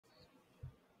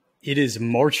It is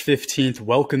March 15th.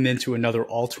 Welcome into another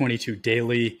All-22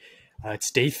 Daily. It's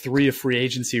day 3 of free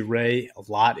agency, Ray.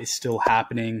 A lot is still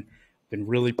happening. Been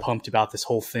really pumped about this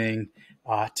whole thing.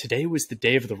 Today was the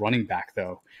day of the running back,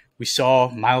 though. We saw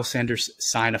Miles Sanders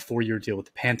sign a 4-year deal with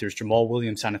the Panthers, Jamal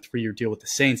Williams sign a 3-year deal with the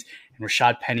Saints, and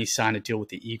Rashad Penny sign a deal with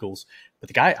the Eagles. But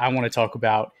the guy I want to talk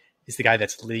about is the guy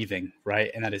that's leaving,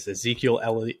 right? And that is Ezekiel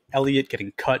Elliott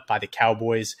getting cut by the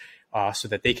Cowboys so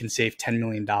that they can save $10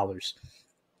 million.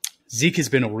 Zeke has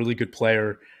been a really good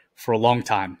player for a long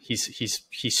time. He's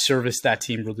serviced that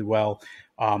team really well.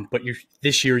 But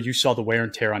this year, you saw the wear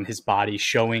and tear on his body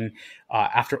showing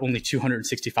after only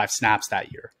 265 snaps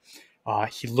that year.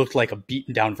 He looked like a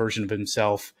beaten down version of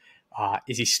himself.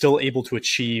 Is he still able to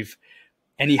achieve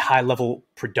any high level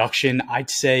production? I'd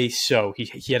say so.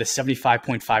 He had a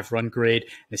 75.5 run grade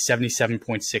and a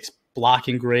 77.6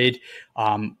 blocking grade.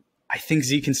 I think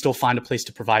Zeke can still find a place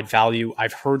to provide value.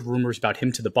 I've heard rumors about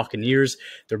him to the Buccaneers.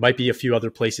 There might be a few other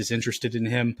places interested in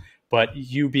him. But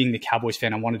you being the Cowboys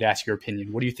fan, I wanted to ask your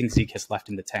opinion. What do you think Zeke has left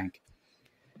in the tank?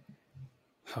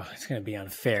 Oh, it's going to be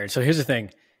unfair. So here's the thing.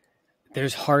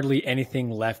 There's hardly anything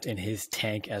left in his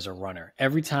tank as a runner.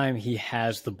 Every time he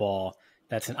has the ball,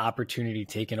 that's an opportunity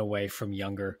taken away from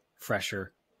younger,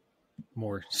 fresher,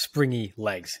 more springy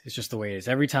legs. It's just the way it is.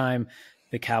 Every time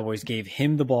the Cowboys gave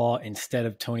him the ball instead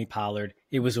of Tony Pollard,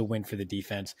 it was a win for the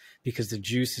defense because the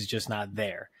juice is just not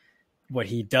there. What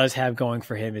he does have going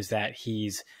for him is that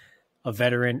he's a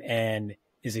veteran and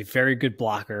is a very good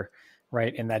blocker,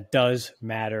 right? And that does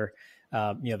matter,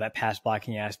 that pass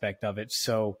blocking aspect of it.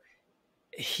 So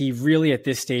he really, at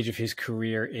this stage of his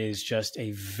career, is just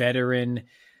a veteran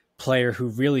player who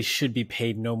really should be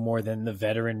paid no more than the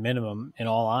veteran minimum, in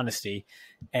all honesty,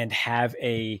 and have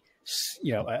a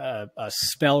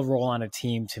spell role on a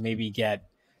team to maybe get,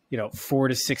 4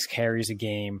 to 6 carries a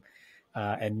game,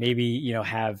 and maybe,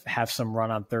 have some run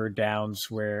on third downs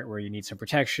where you need some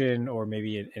protection, or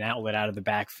maybe an outlet out of the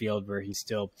backfield where he's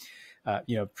still,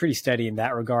 pretty steady in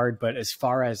that regard. But as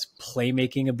far as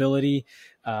playmaking ability,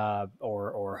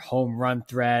 or home run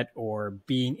threat, or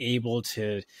being able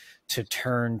to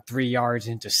turn 3 yards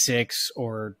into 6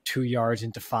 or 2 yards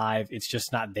into 5, it's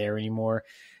just not there anymore.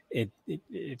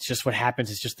 It's just what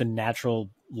happens. It's just the natural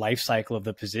life cycle of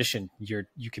the position. You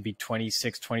could be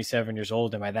 26, 27 years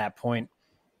old, and by that point,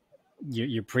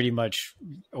 you're pretty much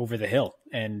over the hill.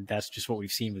 And that's just what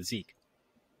we've seen with Zeke.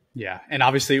 Yeah, and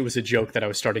obviously it was a joke that I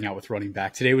was starting out with running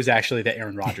back. Today was actually the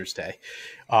Aaron Rodgers day.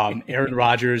 Aaron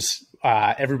Rodgers,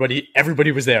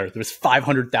 everybody was there. There was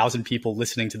 500,000 people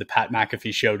listening to the Pat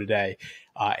McAfee show today.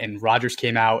 And Rodgers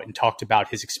came out and talked about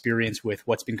his experience with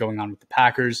what's been going on with the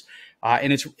Packers.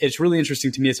 And it's really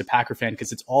interesting to me as a Packer fan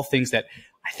because it's all things that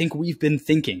I think we've been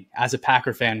thinking. As a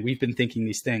Packer fan, we've been thinking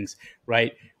these things,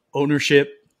 right?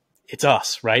 Ownership, it's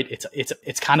us, right?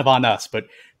 It's kind of on us, but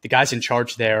the guys in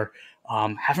charge there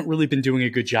haven't really been doing a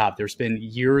good job. There's been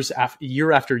year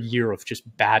after year of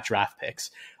just bad draft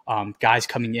picks, guys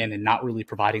coming in and not really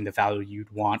providing the value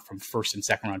you'd want from first and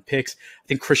second round picks. I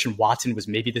think Christian Watson was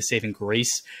maybe the saving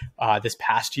grace this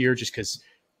past year just because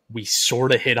we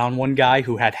sort of hit on one guy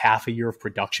who had half a year of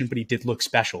production, but he did look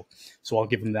special. So I'll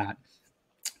give him that.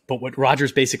 But what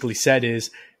Rodgers basically said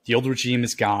is the old regime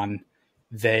is gone.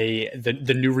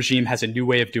 The new regime has a new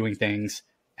way of doing things,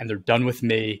 and they're done with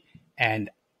me. And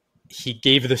he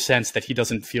gave the sense that he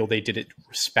doesn't feel they did it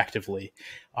respectively.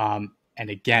 And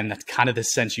again, that's kind of the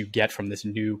sense you get from this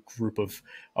new group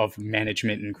of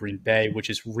management in Green Bay, which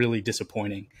is really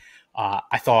disappointing.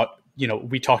 I thought,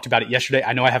 we talked about it yesterday.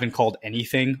 I know I haven't called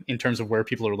anything in terms of where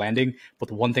people are landing, but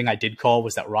the one thing I did call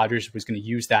was that Rodgers was going to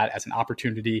use that as an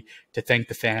opportunity to thank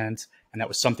the fans. And that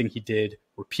was something he did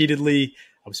repeatedly.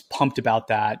 I was pumped about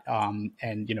that. And,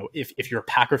 if you're a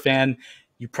Packer fan,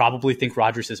 you probably think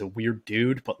Rodgers is a weird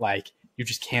dude, but you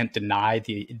just can't deny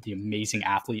the amazing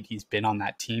athlete he's been on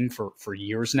that team for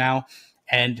years now.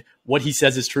 And what he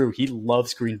says is true. He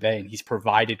loves Green Bay, and he's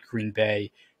provided Green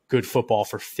Bay good football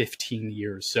for 15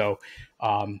 years. So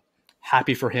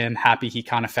happy for him. Happy he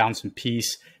kind of found some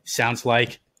peace. Sounds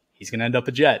like he's going to end up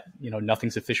a Jet.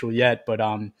 Nothing's official yet, but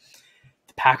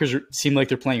the Packers seem like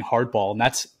they're playing hardball. And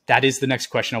that is the next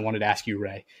question I wanted to ask you,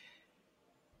 Ray.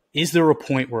 Is there a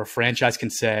point where a franchise can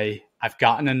say, I've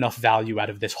gotten enough value out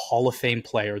of this Hall of Fame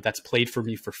player that's played for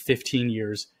me for 15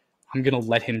 years. I'm going to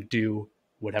let him do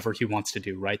whatever he wants to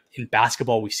do, right? In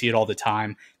basketball, we see it all the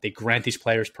time. They grant these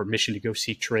players permission to go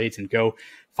seek trades and go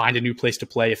find a new place to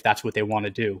play if that's what they want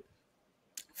to do.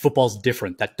 Football's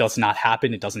different. That does not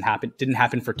happen. It doesn't happen. It didn't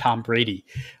happen for Tom Brady.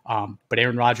 But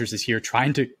Aaron Rodgers is here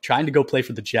trying to go play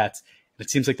for the Jets. And it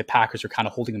seems like the Packers are kind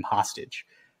of holding him hostage.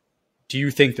 do you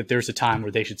think that there's a time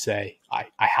where they should say, I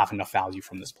have enough value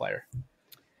from this player?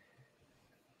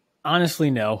 Honestly,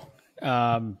 no.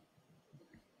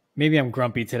 Maybe I'm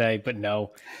grumpy today, but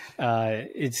no.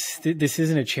 This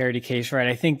isn't a charity case, right?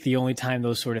 I think the only time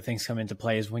those sort of things come into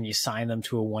play is when you sign them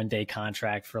to a one-day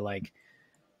contract for like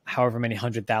however many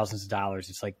hundred thousands of dollars.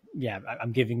 It's like, yeah,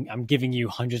 I'm giving you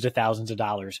hundreds of thousands of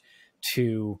dollars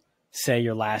to say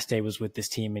your last day was with this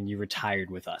team and you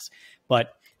retired with us.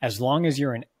 But as long as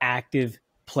you're an active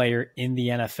player in the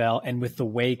NFL, and with the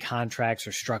way contracts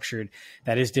are structured,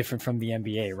 that is different from the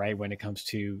NBA, right? When it comes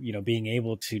to, being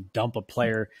able to dump a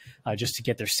player just to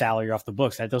get their salary off the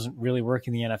books, that doesn't really work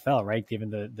in the NFL, right? Given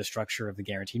the structure of the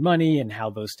guaranteed money and how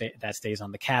that stays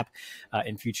on the cap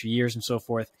in future years and so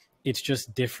forth. It's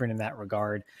just different in that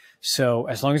regard. So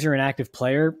as long as you're an active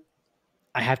player,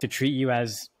 I have to treat you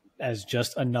as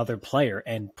just another player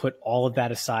and put all of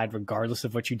that aside, regardless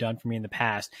of what you've done for me in the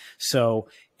past. So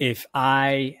if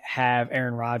I have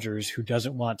Aaron Rodgers who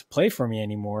doesn't want to play for me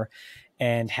anymore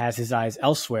and has his eyes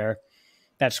elsewhere,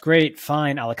 that's great.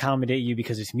 Fine. I'll accommodate you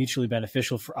because it's mutually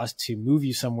beneficial for us to move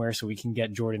you somewhere so we can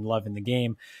get Jordan Love in the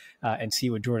game and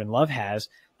see what Jordan Love has,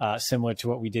 similar to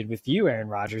what we did with you, Aaron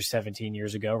Rodgers, 17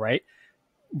 years ago, right?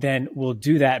 Then we'll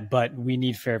do that, but we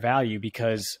need fair value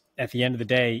because at the end of the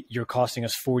day, you're costing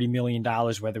us $40 million,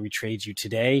 whether we trade you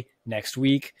today, next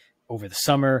week, over the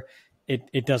summer.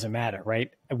 It doesn't matter, right?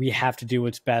 We have to do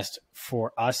what's best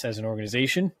for us as an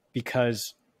organization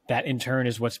because that in turn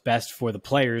is what's best for the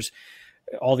players,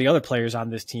 all the other players on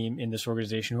this team in this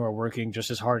organization who are working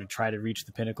just as hard to try to reach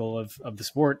the pinnacle of the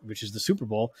sport, which is the Super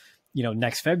Bowl,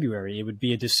 next February. It would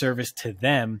be a disservice to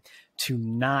them to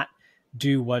not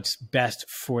do what's best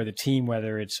for the team,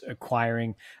 whether it's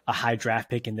acquiring a high draft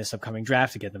pick in this upcoming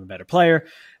draft to get them a better player,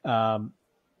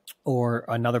 or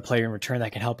another player in return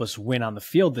that can help us win on the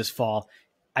field this fall.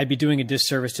 I'd be doing a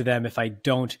disservice to them if I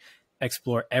don't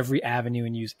explore every avenue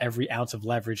and use every ounce of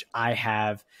leverage I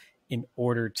have in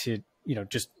order to,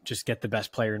 just get the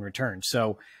best player in return.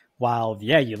 So while,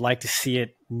 yeah, you'd like to see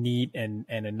it neat and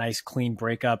a nice clean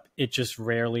breakup, it just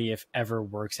rarely, if ever,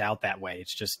 works out that way.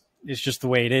 It's just the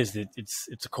way it is.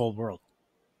 It's a cold world.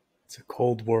 It's a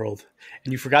cold world.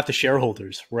 And you forgot the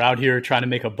shareholders. We're out here trying to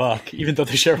make a buck, even though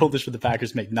the shareholders for the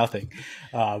Packers make nothing.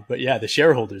 But yeah, the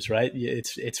shareholders, right?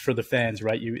 It's for the fans,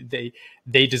 right?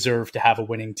 They deserve to have a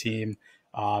winning team.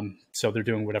 So they're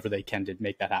doing whatever they can to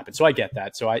make that happen. So I get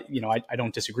that. So I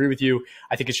don't disagree with you.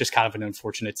 I think it's just kind of an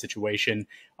unfortunate situation.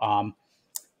 I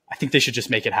think they should just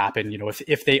make it happen.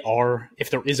 If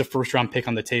there is a first round pick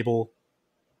on the table,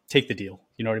 take the deal.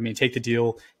 You know what I mean? Take the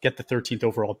deal, get the 13th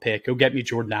overall pick, go get me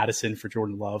Jordan Addison for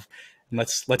Jordan Love, and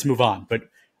let's move on. But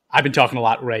I've been talking a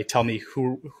lot, Ray. Tell me,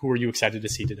 who are you excited to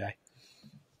see today?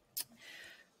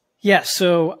 Yeah,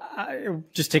 so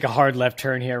just take a hard left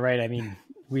turn here, right? I mean,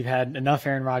 we've had enough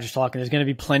Aaron Rodgers talk, and there's going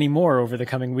to be plenty more over the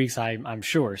coming weeks, I'm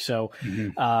sure. So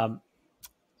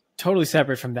totally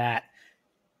separate from that,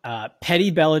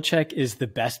 petty Belichick is the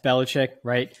best Belichick,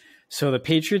 right? So the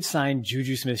Patriots signed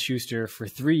Juju Smith-Schuster for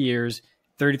 3 years,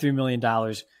 $33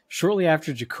 million, shortly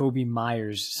after Jacoby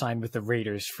Myers signed with the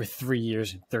Raiders for 3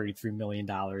 years and $33 million.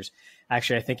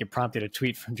 Actually, I think it prompted a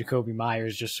tweet from Jacoby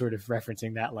Myers just sort of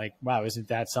referencing that, like, wow, isn't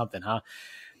that something, huh?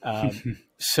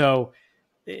 So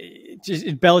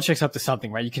Belichick's up to something,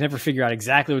 right? You can never figure out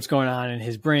exactly what's going on in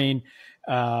his brain,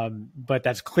 but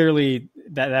that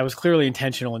was clearly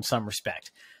intentional in some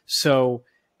respect. So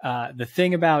the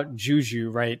thing about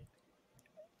Juju, right?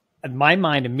 My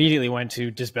mind immediately went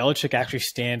to, does Belichick actually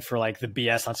stand for like the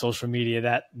BS on social media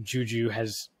that Juju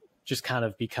has just kind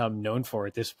of become known for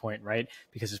at this point, right?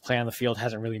 Because his play on the field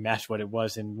hasn't really matched what it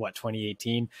was in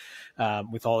 2018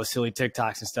 with all the silly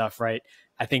TikToks and stuff, right?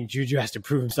 I think Juju has to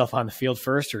prove himself on the field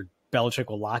first, or Belichick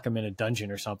will lock him in a dungeon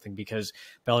or something, because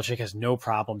Belichick has no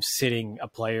problem sitting a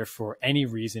player for any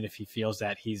reason if he feels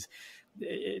that he's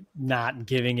not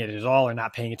giving it at all or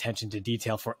not paying attention to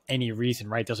detail for any reason,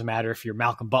 right? Doesn't matter if you're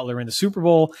Malcolm Butler in the Super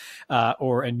Bowl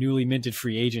or a newly minted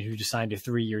free agent who just signed a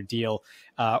 3-year deal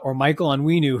or Michael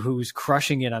Onwenu, who's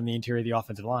crushing it on the interior of the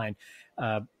offensive line.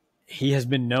 He has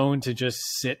been known to just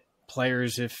sit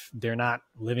players if they're not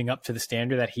living up to the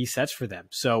standard that he sets for them.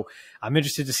 So I'm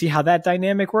interested to see how that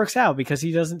dynamic works out, because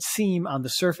he doesn't seem on the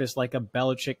surface like a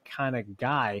Belichick kind of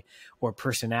guy or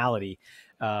personality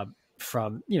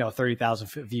from, 30,000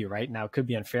 foot view, right? Now it could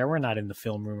be unfair. We're not in the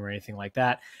film room or anything like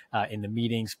that in the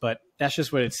meetings, but that's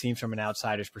just what it seems from an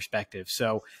outsider's perspective.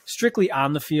 So strictly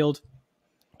on the field,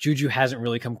 Juju hasn't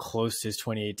really come close to his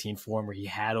 2018 form, where he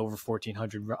had over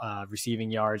 1,400 receiving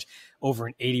yards, over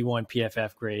an 81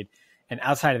 PFF grade. And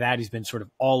outside of that, he's been sort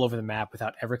of all over the map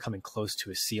without ever coming close to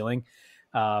his ceiling.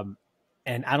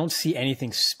 And I don't see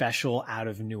anything special out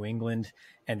of New England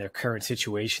and their current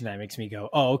situation that makes me go,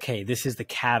 oh, okay, this is the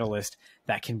catalyst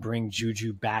that can bring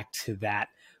Juju back to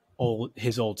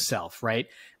his old self, right?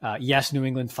 Yes, New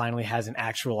England finally has an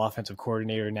actual offensive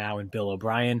coordinator now in Bill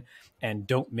O'Brien, and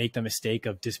don't make the mistake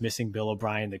of dismissing Bill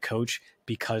O'Brien, the coach,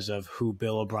 because of who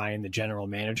Bill O'Brien, the general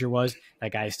manager, was.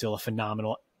 That guy is still a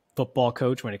phenomenal football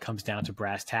coach when it comes down to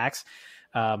brass tacks.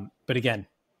 But again,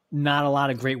 not a lot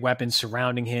of great weapons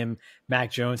surrounding him. Mac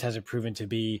Jones hasn't proven to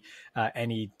be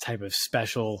any type of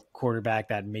special quarterback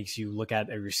that makes you look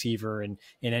at a receiver in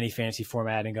any fantasy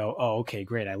format and go, oh, okay,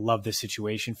 great. I love this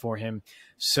situation for him.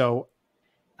 So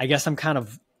I guess I'm kind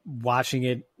of watching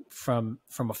it from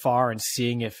afar and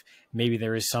seeing if maybe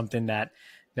there is something that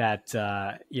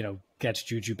gets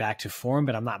Juju back to form,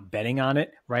 but I'm not betting on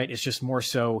it, right? It's just more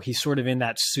so he's sort of in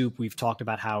that soup. We've talked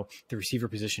about how the receiver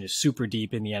position is super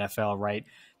deep in the NFL, right?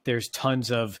 There's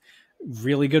tons of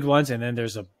really good ones, and then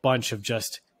there's a bunch of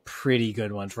just pretty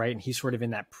good ones, right? And he's sort of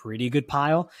in that pretty good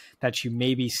pile that you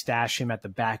maybe stash him at the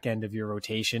back end of your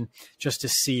rotation just to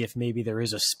see if maybe there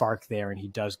is a spark there and he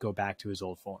does go back to his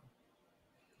old form.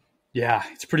 Yeah,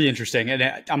 it's pretty interesting. And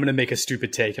I'm going to make a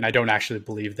stupid take, and I don't actually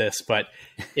believe this, but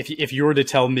if you were to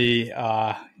tell me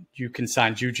you can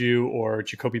sign Juju or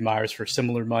Jacoby Myers for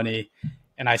similar money,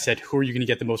 and I said, who are you going to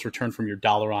get the most return from your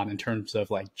dollar on in terms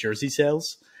of like jersey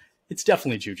sales? It's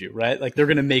definitely Juju, right? Like they're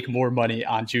going to make more money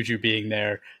on Juju being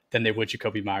there than they would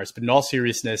Jacoby Myers. But in all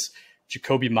seriousness,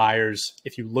 Jacoby Myers,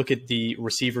 if you look at the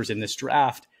receivers in this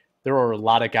draft, there are a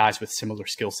lot of guys with similar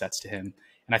skill sets to him.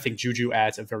 And I think Juju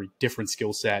adds a very different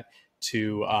skill set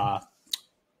to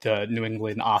the New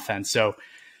England offense. So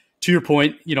to your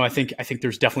point, I think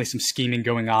there's definitely some scheming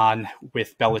going on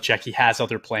with Belichick. He has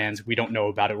other plans. We don't know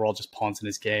about it. We're all just pawns in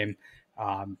his game.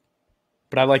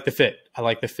 But I like the fit. I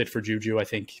like the fit for Juju. I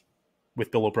think with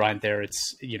Bill O'Brien there,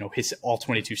 it's, his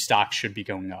all-22 stock should be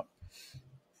going up.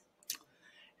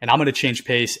 And I'm going to change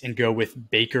pace and go with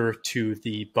Baker to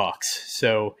the Bucks.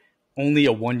 So only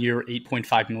a 1-year,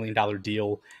 $8.5 million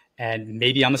deal. And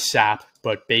maybe I'm a sap,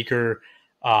 but Baker,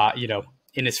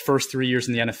 in his first 3 years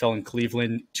in the NFL in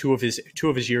Cleveland, two of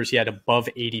his years, he had above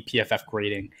 80 PFF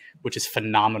grading, which is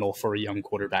phenomenal for a young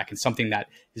quarterback and something that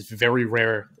is very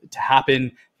rare to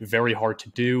happen, very hard to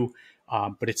do.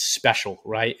 But it's special,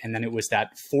 right? And then it was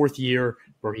that fourth year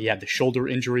where he had the shoulder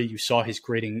injury. You saw his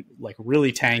grading like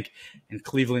really tank, and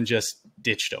Cleveland just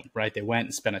ditched him, right? They went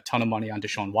and spent a ton of money on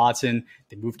Deshaun Watson.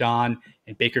 They moved on,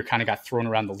 and Baker kind of got thrown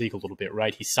around the league a little bit,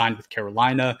 right? He signed with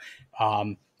Carolina,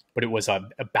 but it was a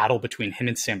battle between him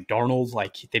and Sam Darnold.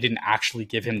 Like they didn't actually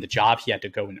give him the job. He had to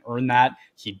go and earn that.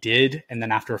 He did, and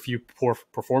then after a few poor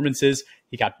performances,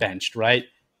 he got benched, right?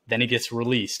 Then he gets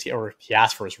released, or he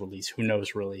asked for his release. Who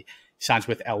knows, really? Signs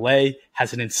with LA,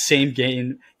 has an insane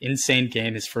game,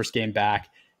 his first game back,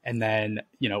 and then,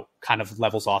 kind of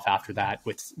levels off after that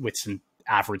with some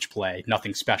average play,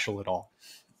 nothing special at all.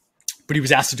 But he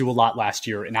was asked to do a lot last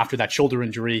year, and after that shoulder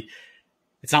injury,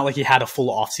 it's not like he had a full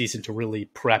offseason to really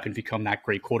prep and become that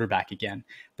great quarterback again.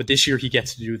 But this year he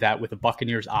gets to do that with a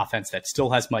Buccaneers offense that still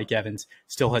has Mike Evans,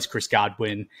 still has Chris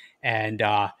Godwin, and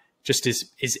just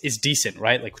is decent,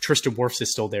 right? Like Tristan Wirfs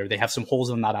is still there. They have some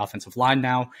holes in that offensive line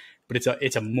now, but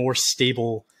it's a more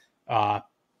stable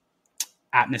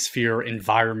atmosphere,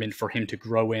 environment for him to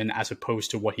grow in as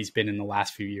opposed to what he's been in the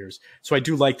last few years. So I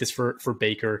do like this for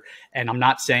Baker, and I'm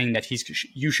not saying that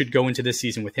you should go into this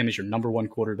season with him as your number one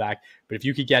quarterback, but if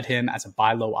you could get him as a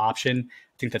buy low option,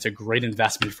 I think that's a great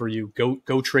investment for you.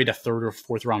 Go trade a third or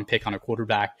fourth round pick on a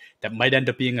quarterback that might end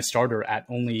up being a starter at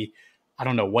only, I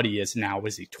don't know what he is now.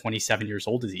 Is he 27 years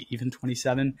old? Is he even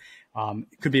 27?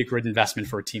 It could be a great investment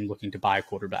for a team looking to buy a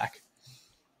quarterback.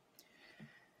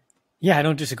 Yeah, I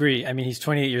don't disagree. I mean, he's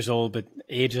 28 years old, but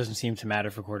age doesn't seem to matter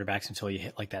for quarterbacks until you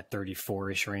hit like that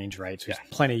 34-ish range, right? So there's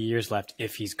plenty of years left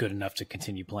if he's good enough to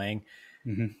continue playing.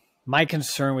 Mm-hmm. My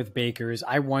concern with Baker is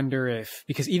I wonder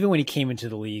because even when he came into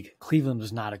the league, Cleveland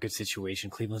was not a good situation.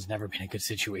 Cleveland's never been a good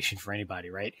situation for anybody,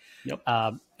 right? Yep.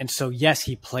 And so, yes,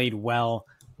 he played well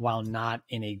while not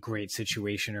in a great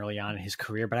situation early on in his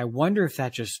career, but I wonder if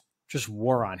that just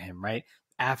wore on him, right?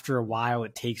 After a while,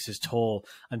 it takes its toll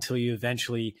until you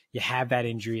have that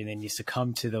injury and then you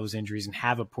succumb to those injuries and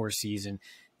have a poor season.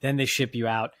 Then they ship you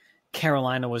out.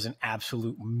 Carolina was an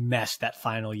absolute mess that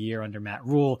final year under Matt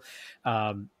Rule.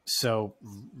 So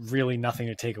really nothing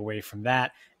to take away from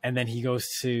that. And then he goes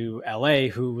to LA,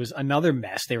 who was another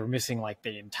mess. They were missing like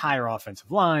the entire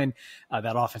offensive line.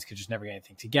 That offense could just never get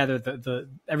anything together.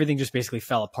 Everything just basically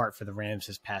fell apart for the Rams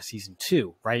this past season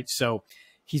too, right? So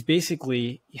he's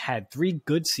basically had 3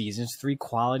 good seasons, 3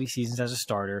 quality seasons as a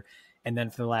starter, And then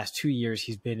for the last 2 years,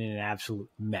 he's been in an absolute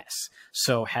mess.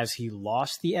 So has he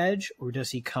lost the edge, or does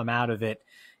he come out of it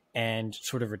and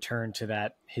sort of return to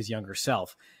that his younger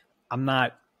self? I'm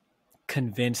not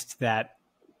convinced that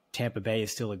Tampa Bay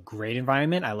is still a great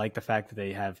environment. I like the fact that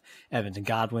they have Evans and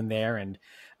Godwin there and,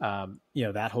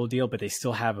 that whole deal, but they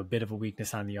still have a bit of a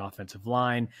weakness on the offensive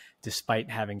line,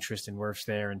 despite having Tristan Wirfs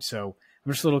there. And so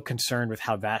I'm just a little concerned with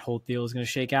how that whole deal is going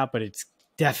to shake out, but it's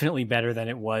definitely better than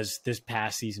it was this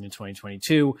past season in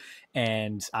 2022.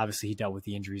 And obviously he dealt with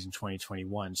the injuries in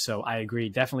 2021. So I agree,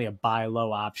 definitely a buy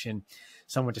low option,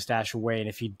 someone to stash away. And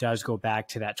if he does go back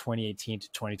to that 2018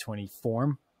 to 2020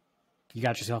 form, you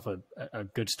got yourself a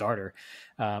good starter,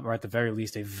 or at the very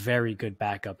least, a very good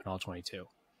backup in all-22.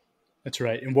 That's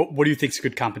right. And what do you think is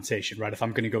good compensation, right? If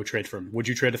I'm going to go trade for him, would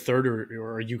you trade a third,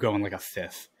 or are you going like a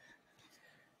fifth?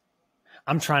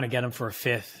 I'm trying to get him for a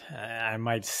fifth. I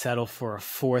might settle for a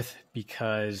fourth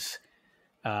because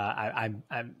I'm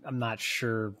not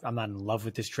sure. I'm not in love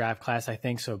with this draft class, I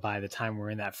think. So by the time we're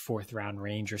in that fourth round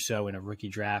range or so in a rookie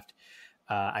draft,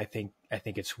 I think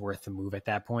it's worth the move at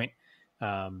that point.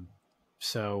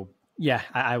 So yeah,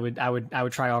 I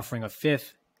would try offering a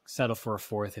fifth, settle for a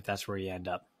fourth if that's where you end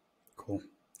up. Cool.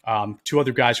 Two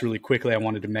other guys really quickly I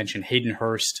wanted to mention. Hayden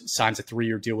Hurst signs a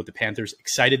 3-year deal with the Panthers.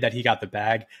 Excited that he got the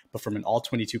bag, but from an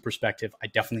all-22 perspective, I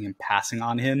definitely am passing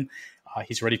on him.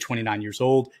 He's already 29 years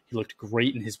old. He looked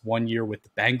great in his 1 year with the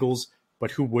Bengals,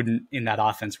 but who wouldn't in that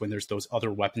offense when there's those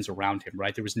other weapons around him,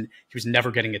 right? He was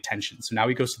never getting attention. So now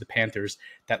he goes to the Panthers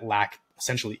that lack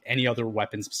essentially any other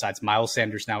weapons besides Miles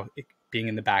Sanders now being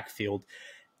in the backfield.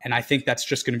 And I think that's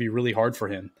just going to be really hard for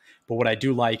him. But what I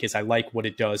do like is I like what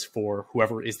it does for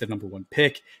whoever is the number one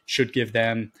pick. It should give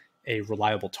them a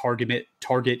reliable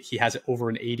target. He has over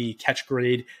an 80 catch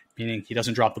grade, meaning he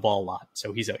doesn't drop the ball a lot.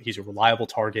 So he's a reliable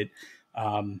target.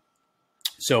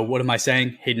 So what am I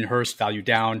saying? Hayden Hurst, value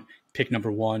down, pick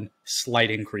number one,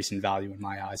 slight increase in value in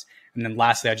my eyes. And then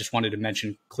lastly, I just wanted to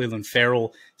mention Clelin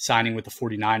Ferrell signing with the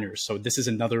 49ers. So this is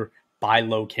another buy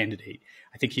low candidate.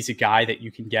 I think he's a guy that you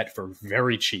can get for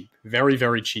very cheap, very,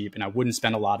 very cheap, and I wouldn't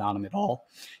spend a lot on him at all.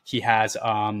 He had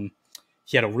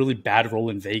a really bad role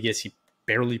in Vegas. He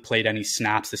barely played any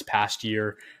snaps this past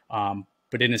year.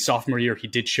 But in his sophomore year, he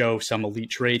did show some elite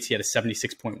traits. He had a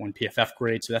 76.1 PFF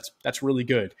grade, so that's really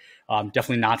good.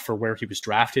 Definitely not for where he was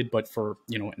drafted, but for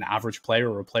an average player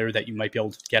or a player that you might be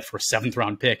able to get for a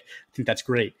 7th-round pick, I think that's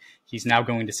great. He's now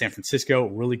going to San Francisco,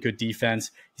 a really good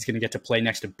defense. He's going to get to play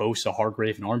next to Bosa,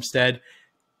 Hargrave, and Armstead.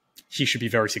 He should be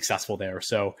very successful there.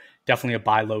 So definitely a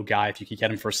buy low guy. If you could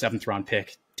get him for a 7th-round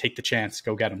pick, take the chance,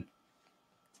 go get him.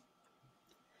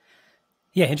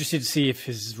 Yeah, interested to see if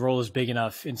his role is big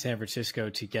enough in San Francisco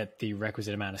to get the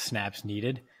requisite amount of snaps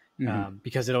needed,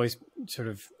 because it always sort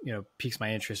of piques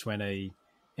my interest when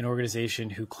an organization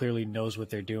who clearly knows what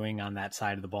they're doing on that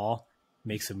side of the ball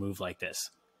makes a move like this.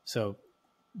 So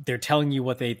they're telling you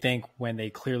what they think when they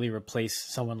clearly replace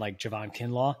someone like Javon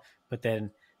Kinlaw, but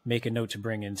then make a note to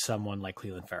bring in someone like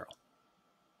Clelin Ferrell.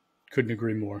 Couldn't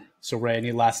agree more. So Ray,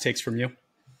 any last takes from you?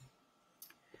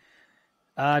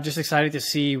 Just excited to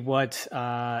see what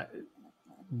I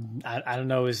don't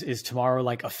know, is tomorrow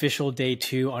like official day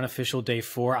 2, unofficial day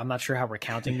 4. I'm not sure how we're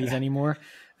counting these anymore,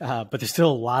 but there's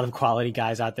still a lot of quality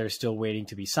guys out there still waiting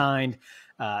to be signed.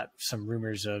 Some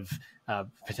rumors of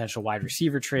potential wide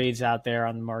receiver trades out there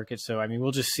on the market. So I mean,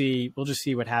 we'll just see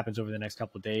what happens over the next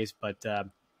couple of days. But the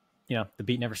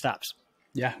beat never stops.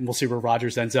 Yeah, and we'll see where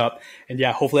Rodgers ends up. And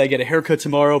yeah, hopefully I get a haircut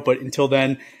tomorrow. But until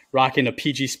then, rocking a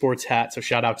PG Sports hat. So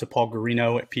shout out to Paul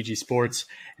Garino at PG Sports.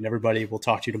 And everybody, we'll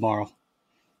talk to you tomorrow.